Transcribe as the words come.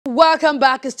Welcome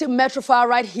back. It's still Metrofile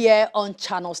right here on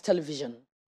Channels Television.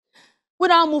 We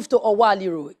now move to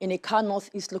Owa in Ika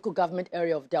Northeast local government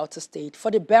area of Delta State for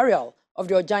the burial of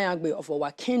the Ojayangbe of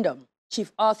Owa Kingdom,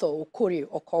 Chief Arthur Okorie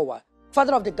Okowa,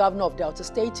 father of the governor of Delta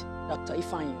State, Dr.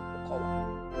 Ifeanyi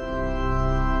Okowa.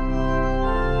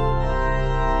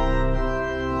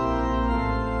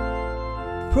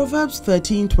 Proverbs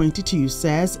 13:22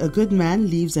 says, "A good man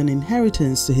leaves an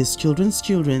inheritance to his children's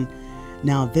children."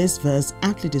 Now this verse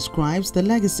aptly describes the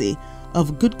legacy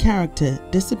of good character,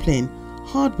 discipline,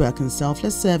 hard work and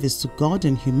selfless service to God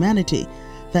and humanity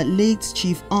that late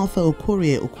Chief Arthur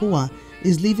Okorie Okowa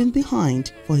is leaving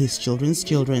behind for his children's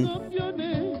children.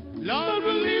 Lord,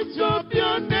 we lift up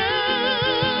your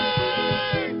name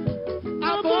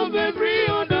above every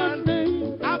other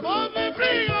name, above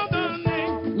every other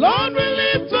name. Lord, we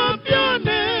lift up your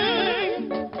name.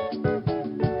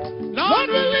 Lord,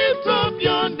 we lift up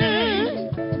your name.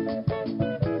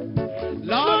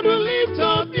 Lord, we lift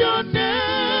up your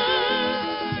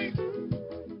name.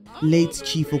 Late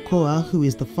Chief Okowa, who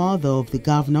is the father of the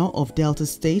governor of Delta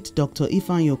State, Dr.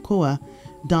 Ifeanyi Okowa,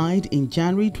 died in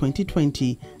January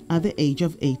 2020 at the age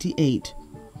of 88.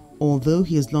 Although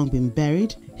he has long been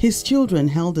buried, his children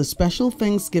held a special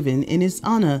Thanksgiving in his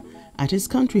honor at his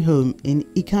country home in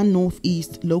Ika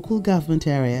Northeast local government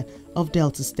area of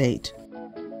Delta State.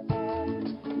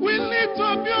 We lift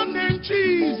up your name,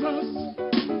 Jesus.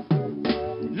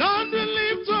 Lord, we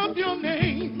lift up your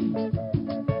name.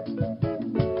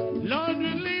 Lord,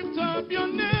 we lift up your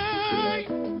name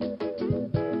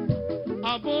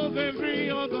above every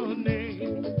other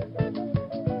name.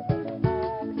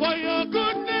 For your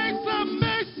goodness and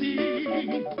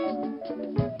mercy,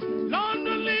 Lord,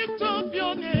 we lift up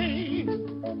your name.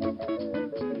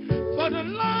 For the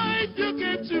life you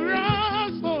gave to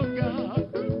us, oh God,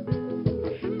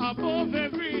 above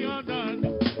every other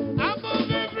name.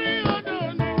 Above every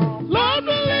other name. Lord,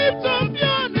 we lift up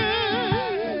your name.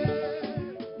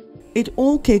 It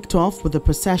all kicked off with a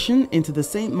procession into the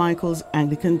St. Michael's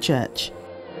Anglican Church.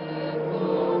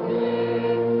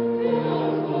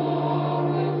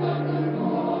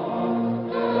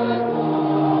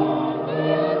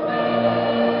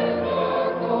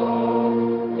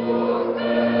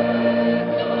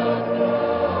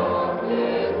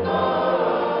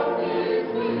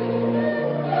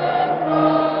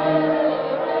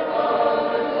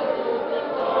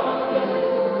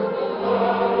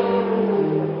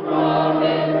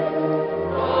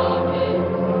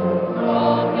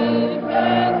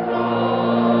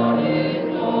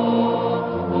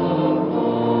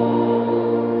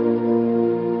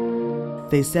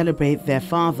 They celebrate their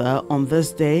father on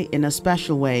this day in a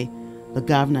special way. The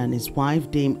governor and his wife,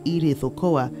 Dame Edith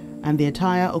Okowa, and the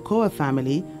entire Okowa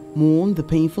family mourn the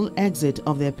painful exit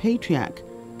of their patriarch.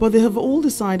 But they have all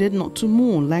decided not to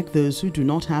mourn like those who do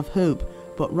not have hope,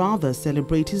 but rather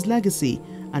celebrate his legacy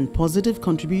and positive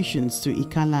contributions to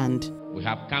Ika land. We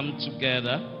have come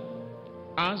together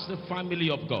as the family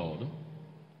of God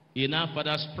in our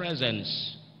Father's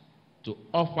presence to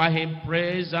offer him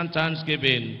praise and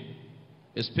thanksgiving,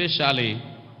 especially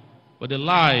for the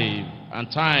life and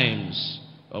times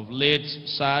of late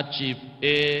Sir Chief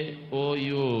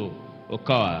A.O.U.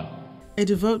 Okowa. A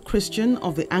devout Christian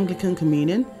of the Anglican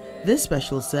Communion, this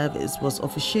special service was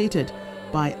officiated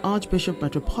by Archbishop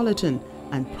Metropolitan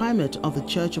and Primate of the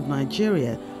Church of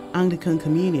Nigeria, Anglican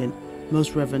Communion,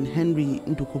 Most Reverend Henry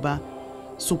Ndukuba,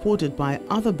 supported by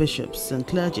other bishops and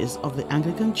clergies of the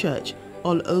Anglican Church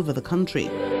all over the country.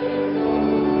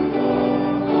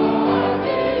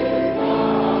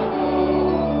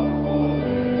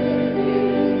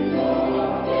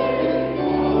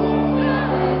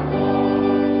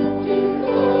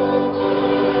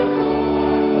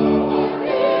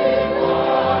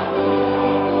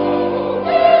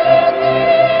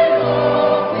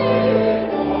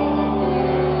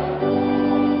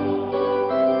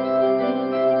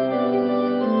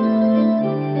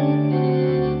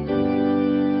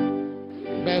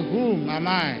 Whom am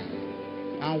I,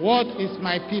 and what is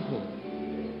my people,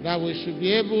 that we should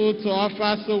be able to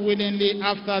offer so willingly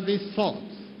after this sort?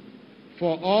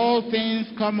 For all things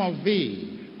come of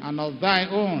thee, and of thy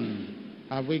own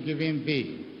have we given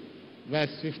thee.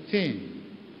 Verse 15.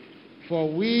 For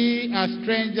we are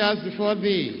strangers before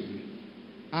thee,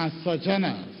 and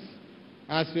sojourners,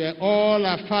 as were all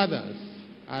our fathers.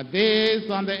 Our days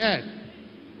on the earth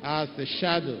as the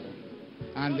shadow,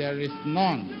 and there is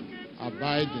none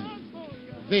abiding.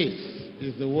 This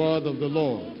is the word of the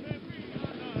Lord.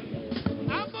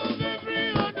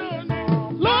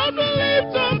 Lord, we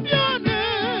lift up your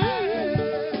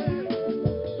name.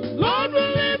 Lord, we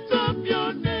lift up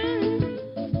your name.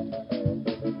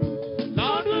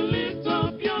 Lord, we lift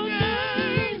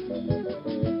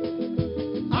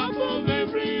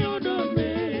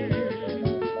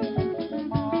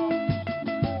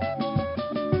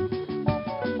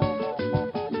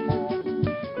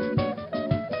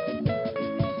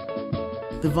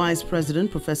The Vice President,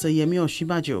 Professor Yemi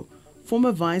Osinbajo,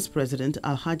 former Vice President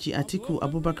Alhaji Atiku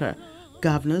Abubakar,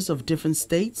 governors of different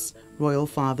states, royal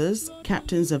fathers,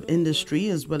 captains of industry,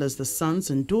 as well as the sons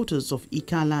and daughters of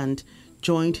Ika land,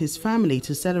 joined his family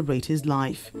to celebrate his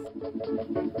life.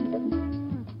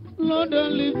 Lord, I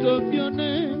lift up your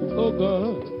name, oh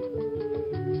God,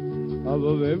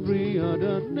 above every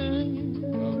other name,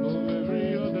 above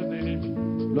every other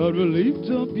name. Lord, we lift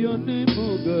up your name,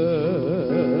 oh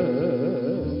God,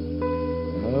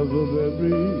 above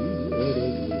every other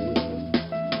name.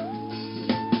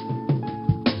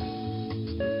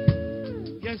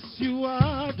 Yes, you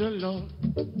are the Lord,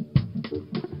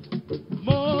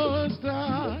 Most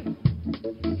High.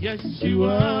 Yes, you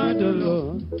are the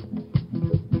Lord,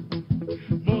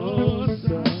 Most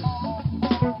High.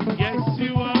 Yes,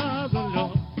 you are the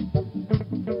Lord,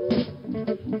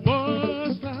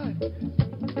 Most High.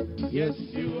 Yes,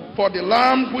 you are. For the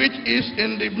Lamb which is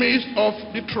in the midst of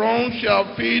the throne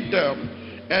shall feed them,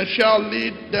 and shall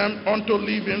lead them unto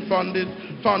living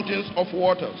fountains of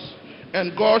waters.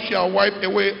 And God shall wipe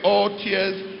away all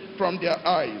tears from their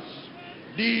eyes.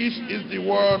 This is the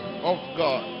word of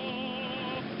God.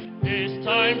 It's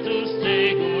time to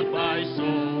say goodbye, so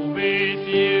with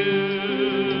you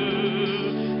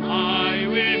I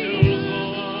will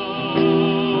go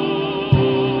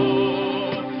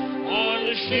on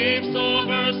the ships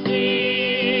overseas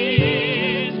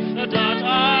that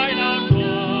I now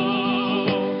know,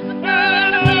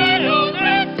 and I don't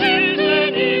have tears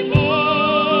anymore.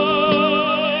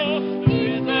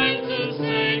 It's time to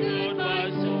say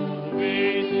goodbye, so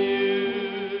with you.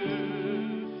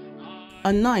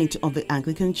 A knight of the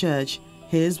Anglican Church,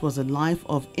 his was a life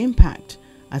of impact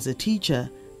as a teacher,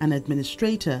 an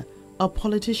administrator, a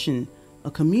politician,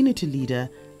 a community leader,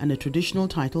 and a traditional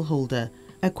title holder.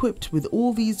 Equipped with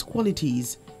all these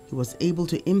qualities, he was able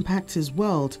to impact his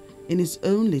world in his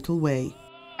own little way.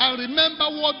 I remember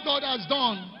what God has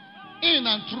done in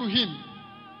and through him,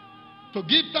 to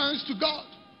give thanks to God.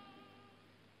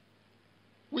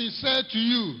 We say to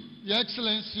you, Your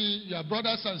Excellency, your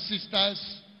brothers and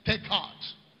sisters, take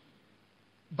heart.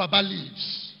 Baba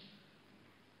lives.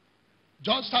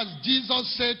 Just as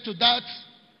Jesus said to that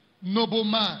noble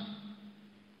man,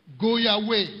 go your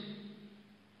way,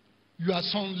 your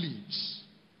son lives.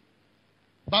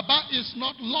 Baba is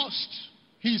not lost,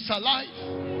 he is alive.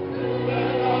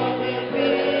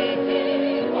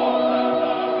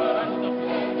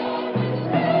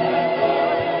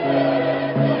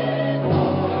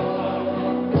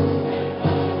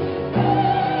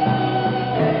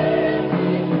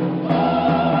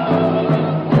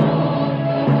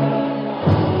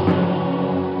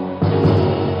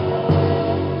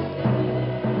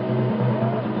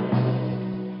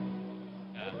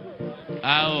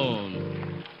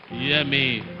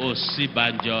 Yemi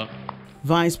Osinbajo.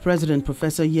 Vice President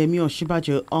Professor Yemi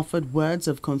Osinbajo offered words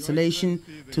of consolation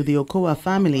to the Okowa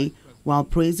family while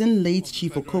praising late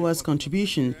Chief Okowa's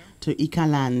contribution to Ika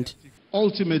land.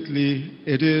 Ultimately,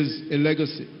 it is a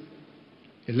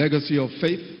legacy of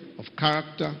faith, of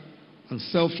character, and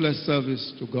selfless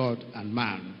service to God and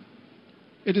man.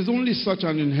 It is only such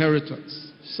an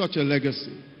inheritance, such a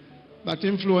legacy, that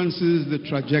influences the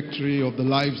trajectory of the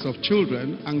lives of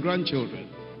children and grandchildren,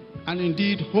 and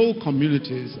indeed whole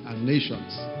communities and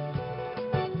nations.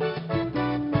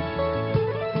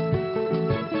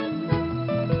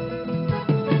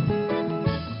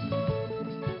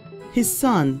 His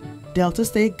son, Delta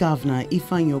State Governor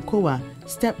Ifeanyi Okowa,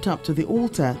 stepped up to the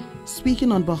altar,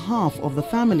 speaking on behalf of the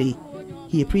family.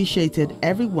 He appreciated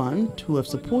everyone who have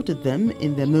supported them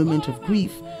in their moment of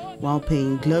grief while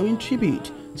paying glowing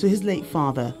tribute to his late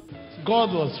father.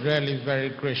 God was really very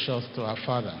gracious to our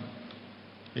father.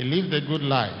 He lived a good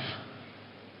life.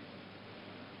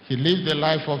 He lived a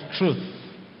life of truth.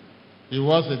 He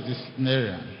was a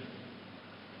disciplinarian.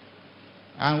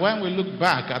 And when we look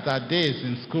back at our days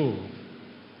in school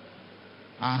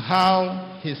and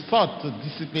how he sought to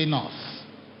discipline us,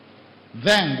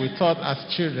 then we thought as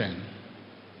children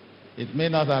it may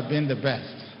not have been the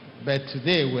best, but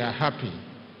today we are happy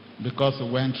because we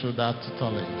went through that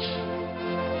tutelage.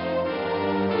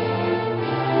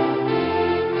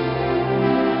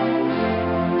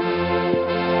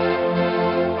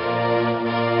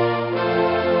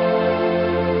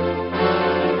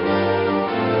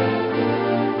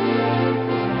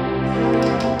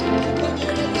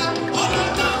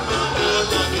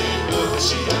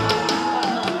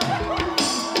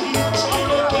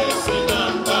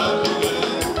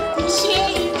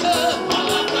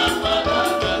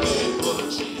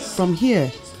 From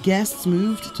here, guests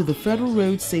moved to the Federal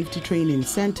Road Safety Training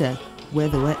Center, where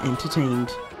they were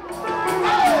entertained.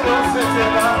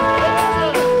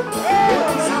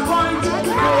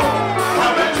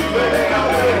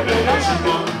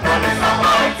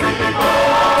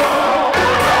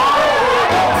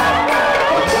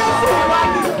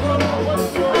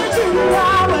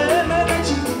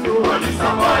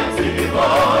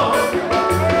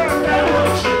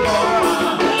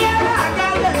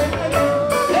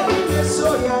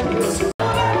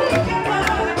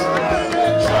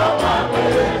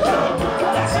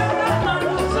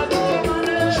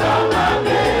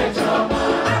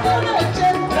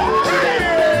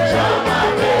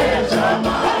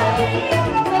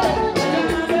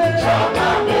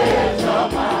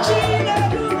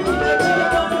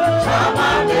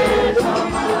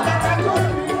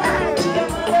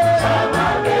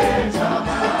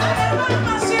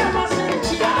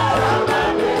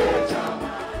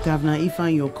 Governor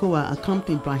Ifeanyi Okowa,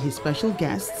 accompanied by his special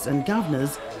guests and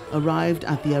governors, arrived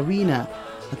at the arena,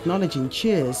 acknowledging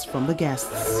cheers from the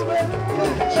guests.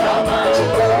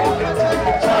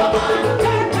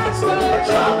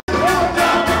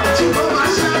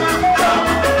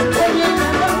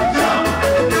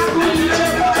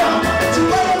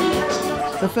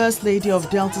 The First Lady of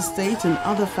Delta State and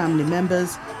other family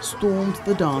members stormed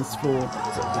the dance floor.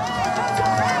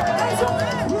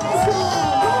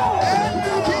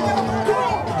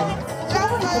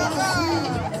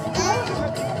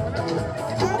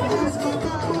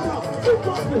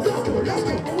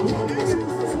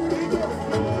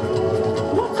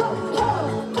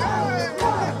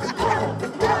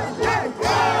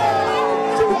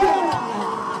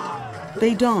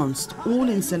 They danced, all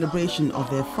in celebration of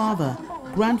their father,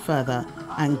 grandfather,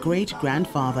 and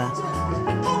great-grandfather.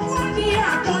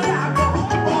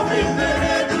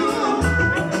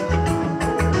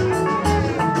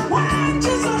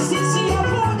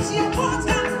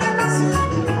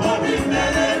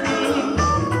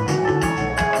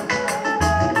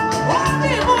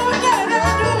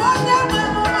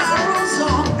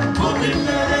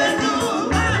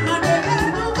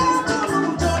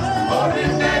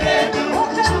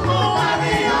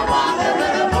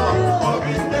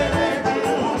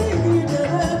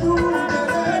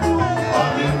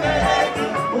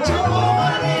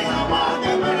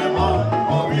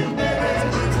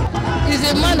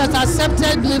 That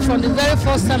accepted me from the very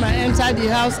first time I entered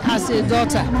the house as a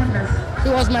daughter. He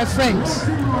was my friend.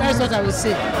 That's what I would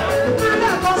say.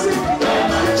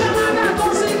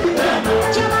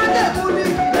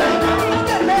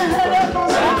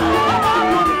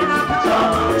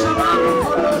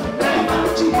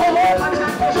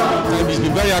 He's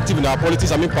been very active in our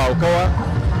politics. I mean,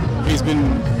 Okowa, he's been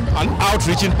an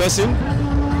outreaching person.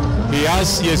 He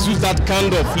has used that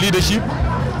kind of leadership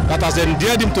that has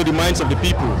endeared him to the minds of the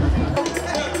people.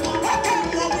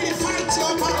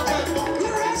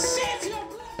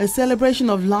 A celebration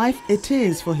of life it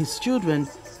is for his children,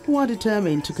 who are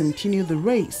determined to continue the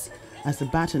race, as the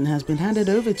baton has been handed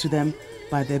over to them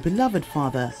by their beloved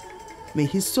father. May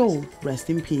his soul rest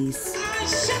in peace.